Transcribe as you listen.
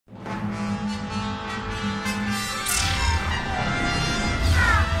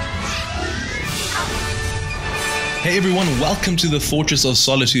Hey everyone, welcome to the Fortress of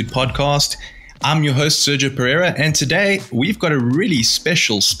Solitude podcast. I'm your host, Sergio Pereira, and today we've got a really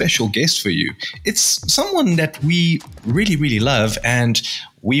special guest for you. It's someone that we really love, and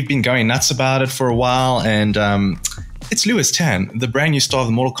we've been going nuts about it for a while, and it's Lewis Tan, the brand new star of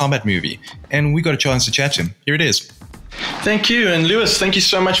the Mortal Kombat movie, and we got a chance to chat to him. Here it is. Thank you, and Lewis, thank you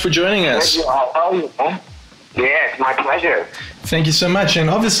so much for joining us. How are you, man? Yeah, it's my pleasure. Thank you so much. And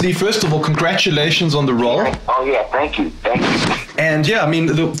obviously, first of all, congratulations on the role. Oh, yeah. Thank you. And yeah, I mean,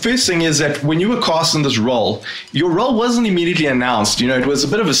 the first thing is that when you were cast in this role, your role wasn't immediately announced. You know, it was a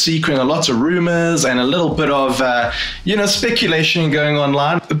bit of a secret and lots of rumors and a little bit of, speculation going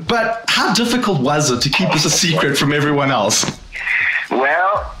online. But how difficult was it to keep this a secret from everyone else?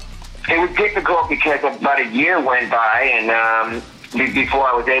 Well, it was difficult because about a year went by and before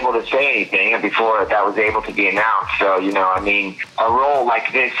I was able to say anything and before that was able to be announced. So, a role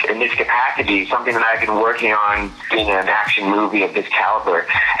like this in this capacity, something that I've been working on in an action movie of this caliber,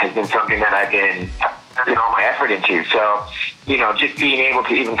 has been something that I've been putting all my effort into. So, just being able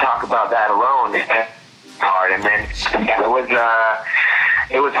to even talk about that alone is hard. And then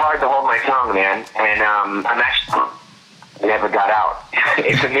it was hard to hold my tongue, man. And I'm actually never got out.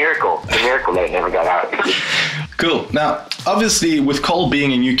 It's a miracle that it never got out. Cool. Now, obviously, with Cole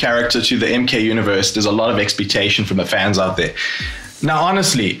being a new character to the MK universe, there's a lot of expectation from the fans out there. Now,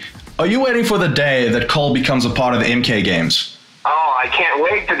 honestly, are you waiting for the day that Cole becomes a part of the MK games? Oh, I can't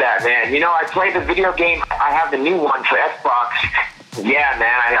wait for that, man. I played the video game. I have the new one for Xbox. Yeah,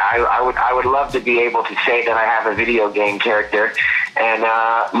 man, I would love to be able to say that I have a video game character, and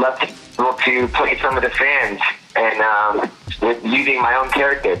love to be able to play some of the fans and with using my own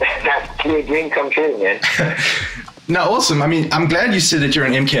character. That's a dream come true, man. No, awesome. I mean, I'm glad you said that you're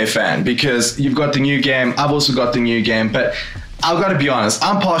an MK fan because you've got the new game. I've also got the new game, but I've got to be honest,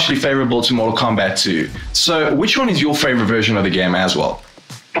 I'm partially favorable to Mortal Kombat 2. So which one is your favorite version of the game as well?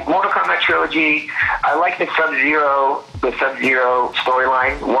 Mortal Kombat trilogy. I like the Sub-Zero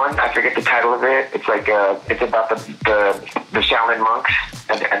storyline one. I forget the title of it. It's like it's about the Shaolin monks.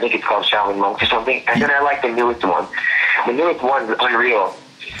 I think it's called Shaolin monks or something. And then I like the newest one. The newest one's Unreal.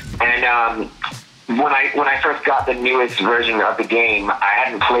 And when I first got the newest version of the game, I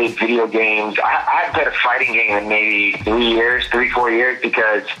hadn't played video games. I hadn't played a fighting game in maybe 4 years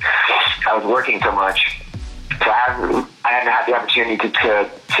because I was working so much. So I hadn't had the opportunity to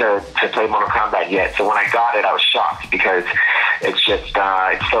play Mortal Kombat yet. So when I got it, I was shocked because it's just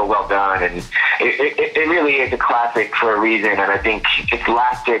it's so well done, and it really is a classic for a reason. And I think it's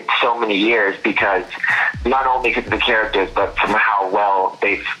lasted so many years because not only because of the characters, but from how well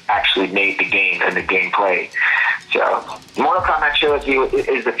they've actually made the game and the gameplay. So Mortal Kombat trilogy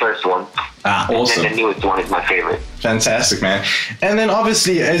is the first one. Awesome. And then the newest one is my favorite. Fantastic, man. And then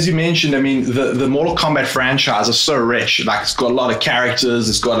obviously, as you mentioned, I mean, the Mortal Kombat franchise is so rich. Like, it's got a lot of characters,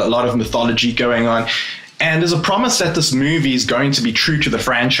 it's got a lot of mythology going on. And there's a promise that this movie is going to be true to the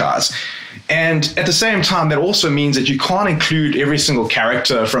franchise. And at the same time, that also means that you can't include every single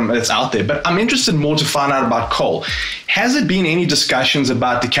character that's out there. But I'm interested more to find out about Cole. Has there been any discussions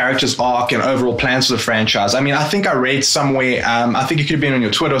about the character's arc and overall plans for the franchise? I mean, I think I read somewhere, I think it could have been on your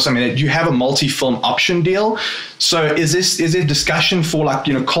Twitter or something, that you have a multi-film option deal. So is there discussion for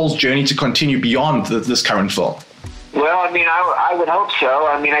Cole's journey to continue beyond this current film? Well, I mean, I would hope so.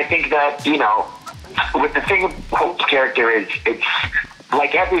 I mean, I think that, with the thing with Cole's character is it's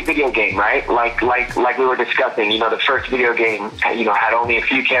like every video game, right? Like we were discussing, the first video game, had only a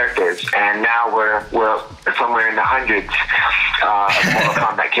few characters, and now we're somewhere in the hundreds of Mortal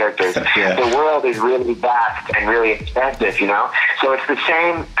Kombat characters. Yeah. The world is really vast and really expansive, So it's the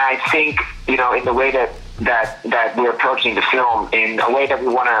same, I think, in the way that we're approaching the film, in a way that we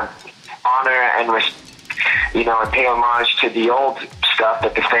want to honor and respect, and pay homage to the old stuff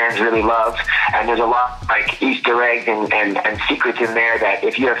that the fans really love. And there's a lot like Easter eggs and secrets in there that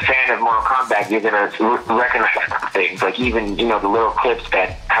if you're a fan of Mortal Kombat, you're going to recognize things. Like even, the little clips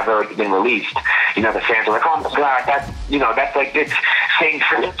that have already been released. The fans are like, oh my God, that's like this thing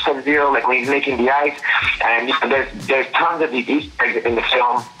from Sub-Zero, like when he's making the ice. And there's tons of these Easter eggs in the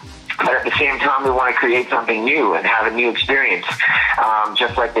film. But at the same time, we want to create something new and have a new experience,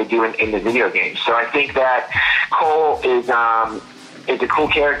 just like they do in the video games. So I think that Cole is a cool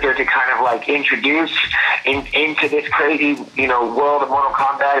character to kind of like introduce into this crazy, world of Mortal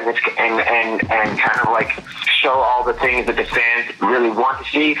Kombat and kind of like show all the things that the fans really want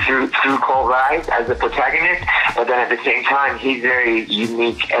to see through Cole's eyes as the protagonist. But then at the same time, he's very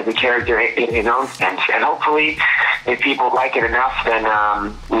unique as a character in his own sense. And hopefully, if people like it enough, then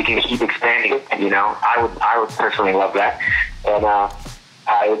we can keep expanding it. I would personally love that. And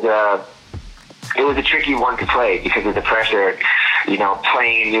I would it was a tricky one to play because of the pressure, you know,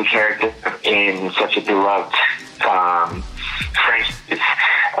 playing a new character in such a beloved franchise.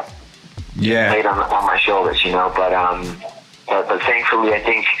 Yeah. Laid on my shoulders, you know, but thankfully, I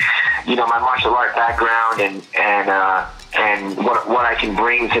think, you know, my martial art background and what I can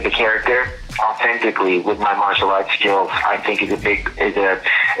bring to the character authentically with my martial arts skills, I think is a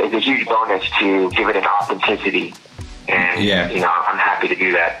huge bonus to give it an authenticity. And you know, I'm happy to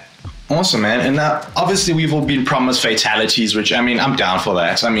do that. Awesome, man. And obviously we've all been promised fatalities, which, I mean, I'm down for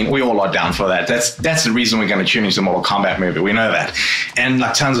that. I mean, we all are down for that. That's the reason we're going to tune into a Mortal Kombat movie. We know that. And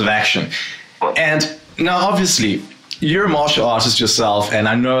like tons of action. And now, obviously, you're a martial artist yourself, and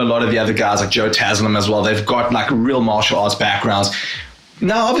I know a lot of the other guys like Joe Taslim as well. They've got like real martial arts backgrounds.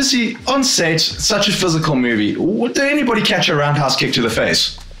 Now, obviously, on set, such a physical movie. Would anybody catch a roundhouse kick to the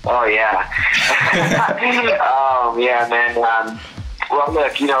face? Oh, yeah. Oh, yeah, man. Well,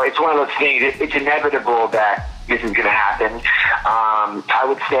 look, you know, it's one of those things. It's inevitable that this is going to happen. I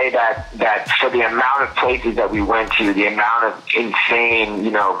would say that for the amount of places that we went to, the amount of insane,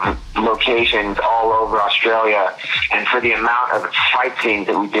 you know, locations all over Australia, and for the amount of fight scenes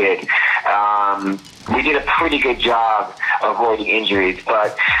that we did a pretty good job avoiding injuries.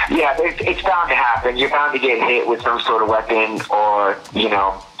 But yeah, it's bound to happen. You're bound to get hit with some sort of weapon, or, you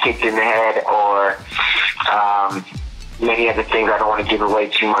know, kicked in the head, or many other things. I don't want to give away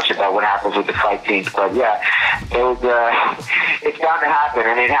too much about what happens with the fight scenes, but yeah, it's bound to happen,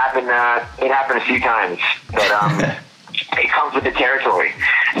 and it happened a few times. But it comes with the territory,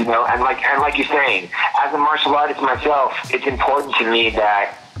 you know. And like you're saying, as a martial artist myself, it's important to me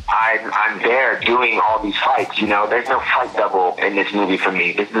that I'm there doing all these fights. You know, there's no fight double in this movie for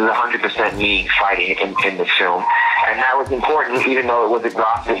me. This is 100% me fighting in this film, and that was important, even though it was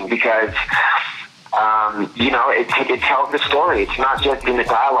exhausting, because you know, it tells the story. It's not just in the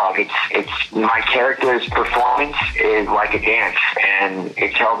dialogue. It's my character's performance is like a dance, and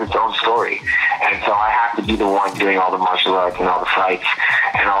it tells its own story. And so I have to be the one doing all the martial arts and all the fights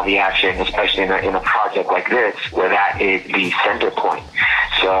and all the action, especially in a project like this, where that is the center point.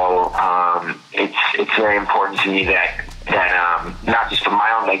 So it's very important to me that not just for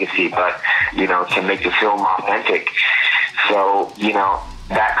my own legacy, but, you know, to make the film authentic. So, you know,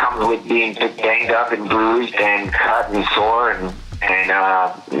 that comes with being banged up and bruised and cut and sore and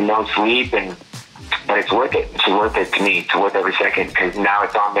no sleep, but it's worth it. It's worth it to me. It's worth every second, because now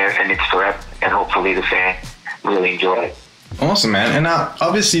it's on there and it's forever, and hopefully the fan really enjoy it. Awesome, man. And now,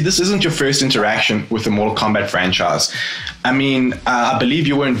 obviously, this isn't your first interaction with the Mortal Kombat franchise. I mean, I believe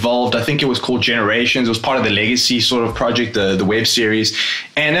you were involved. I think it was called Generations. It was part of the Legacy sort of project, the web series.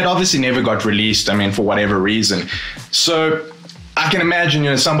 And it obviously never got released, I mean, for whatever reason. So I can imagine, you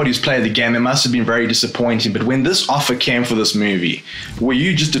know, somebody who's played the game, it must have been very disappointing. But when this offer came for this movie, were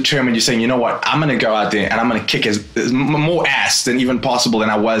you just determined, you're saying, you know what, I'm going to go out there and I'm going to kick as more ass than even possible than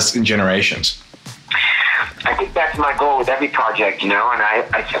I was in Generations? I think that's my goal with every project, you know, and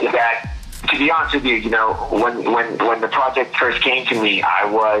I think that, to be honest with you, you know, when the project first came to me, I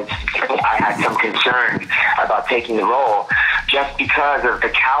had some concern about taking the role, just because of the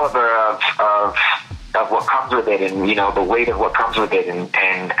caliber of what comes with it, and, you know, the weight of what comes with it, and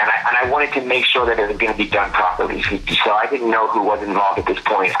I wanted to make sure that it was going to be done properly. So I didn't know who was involved at this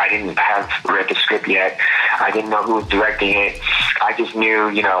point. I didn't have read the script yet. I didn't know who was directing it. I just knew,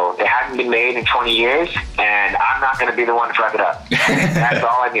 you know, it hadn't been made in 20 years, and I'm not going to be the one to fuck it up. That's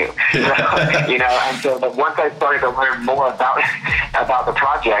all I knew. So, you know, and so but once I started to learn more about the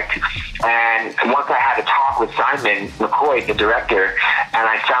project, and once I had a talk with Simon McCoy, the director, and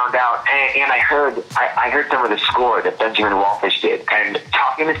I found out, and I heard some of the score that Benjamin Wallfish did, and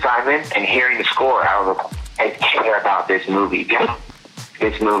talking to Simon and hearing the score, I was like, I care about this movie.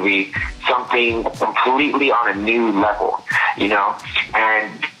 This movie, something completely on a new level, you know,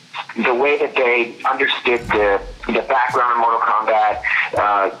 and the way that they understood the background of Mortal Kombat,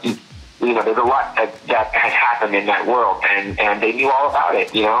 you know, there's a lot that has happened in that world, and they knew all about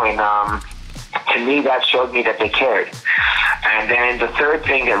it, you know, and to me, that showed me that they cared. And then the third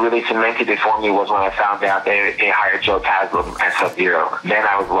thing that really cemented it for me was when I found out they hired Joe Taslim as Sub-Zero. Then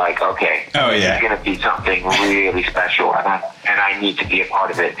I was like, okay, this is going to be something really special, and I need to be a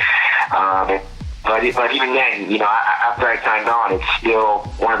part of it. But even then, you know, after I signed on, it's still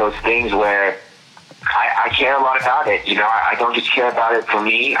one of those things where I care a lot about it. You know, I don't just care about it for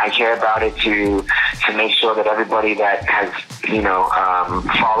me. I care about it to make sure that everybody that has, you know,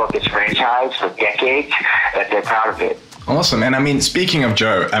 followed this franchise for decades, that they're proud of it. Awesome. And I mean, speaking of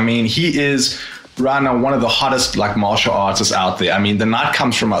Joe, I mean, he is right now one of the hottest like martial artists out there. I mean, The Night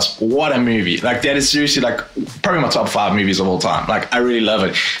Comes From Us. What a movie. Like, that is seriously like probably my top 5 movies of all time. Like, I really love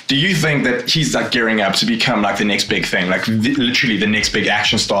it. Do you think that he's like gearing up to become like the next big thing, like literally the next big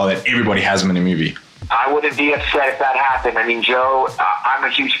action star that everybody has him in a movie? I wouldn't be upset if that happened. I mean, Joe, I'm a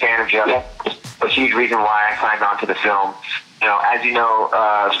huge fan of Joe. A huge reason why I signed on to the film. You know, as you know,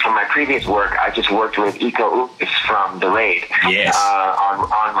 from my previous work, I just worked with Iko Uwais from The Raid. Yes.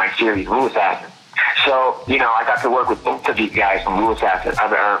 On my series, Lewis Tan. So, you know, I got to work with both of these guys from Lewis Tan,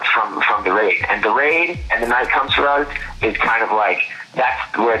 from The Raid. And The Raid and The Night Comes for Us is kind of like,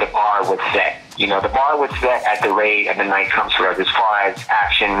 that's where the bar was set. You know, the bar was set at The Raid and The Night Comes for Us as far as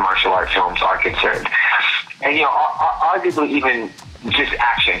action martial arts films are concerned. And, you know, arguably even just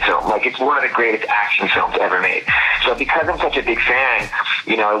action film. Like, it's one of the greatest action films ever made. So because I'm such a big fan,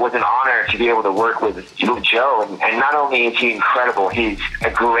 you know, it was an honor to be able to work with Joe. And not only is he incredible, he's a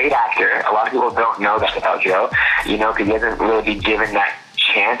great actor. A lot of people don't know that about Joe, you know, because he hasn't really been given that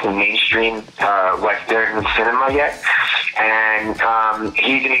chance in mainstream Western cinema yet. And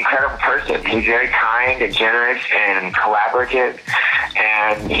he's an incredible person. He's very kind and generous and collaborative,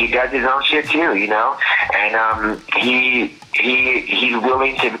 and he does his own shit too, you know. And he's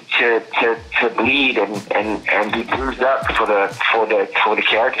willing to bleed and be bruised up for the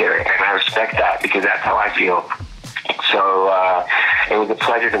character, and I respect that because that's how I feel. So it was a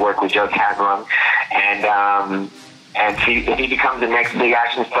pleasure to work with Joe Taslim, and if he becomes the next big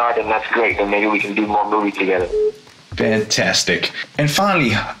action star, then that's great. Then maybe we can do more movies together. Fantastic. And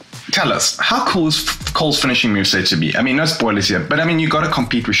finally, tell us, how cool is Cole's finishing move said to be? I mean, no spoilers here, but I mean, you got to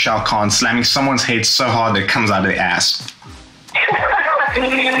compete with Shao Kahn slamming someone's head so hard that it comes out of their ass.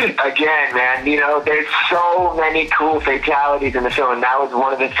 Again, man, you know, there's so many cool fatalities in the film, and that was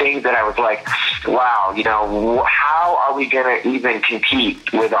one of the things that I was like, wow, you know, how are we going to even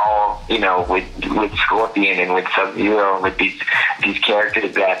compete with all, you know, with Scorpion and with Sub-Zero and with these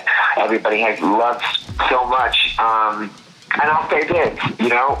characters that everybody has loved so much. And I'll say this, you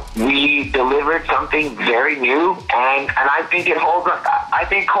know, we delivered something very new, and I think it holds up. I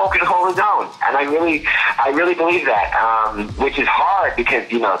think Cole can hold his own, and I really believe that, which is hard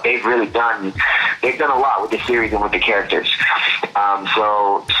because, you know, they've done a lot with the series and with the characters.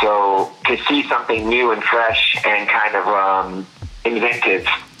 So to see something new and fresh and kind of inventive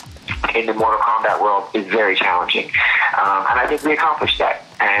in the Mortal Kombat world is very challenging, and I think we accomplished that,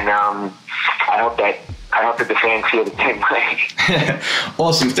 and I hope that the fans feel the same way.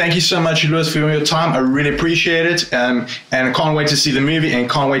 Awesome. Thank you so much, Lewis, for your time. I really appreciate it. And I can't wait to see the movie and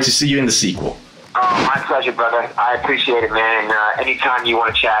can't wait to see you in the sequel. Oh, my pleasure, brother. I appreciate it, man. Anytime you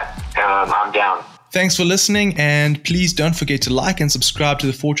want to chat, I'm down. Thanks for listening, and please don't forget to like and subscribe to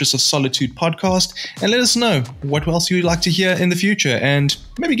the Fortress of Solitude podcast, and let us know what else you'd like to hear in the future, and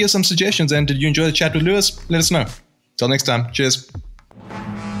maybe give some suggestions. And did you enjoy the chat with Lewis? Let us know. Till next time. Cheers.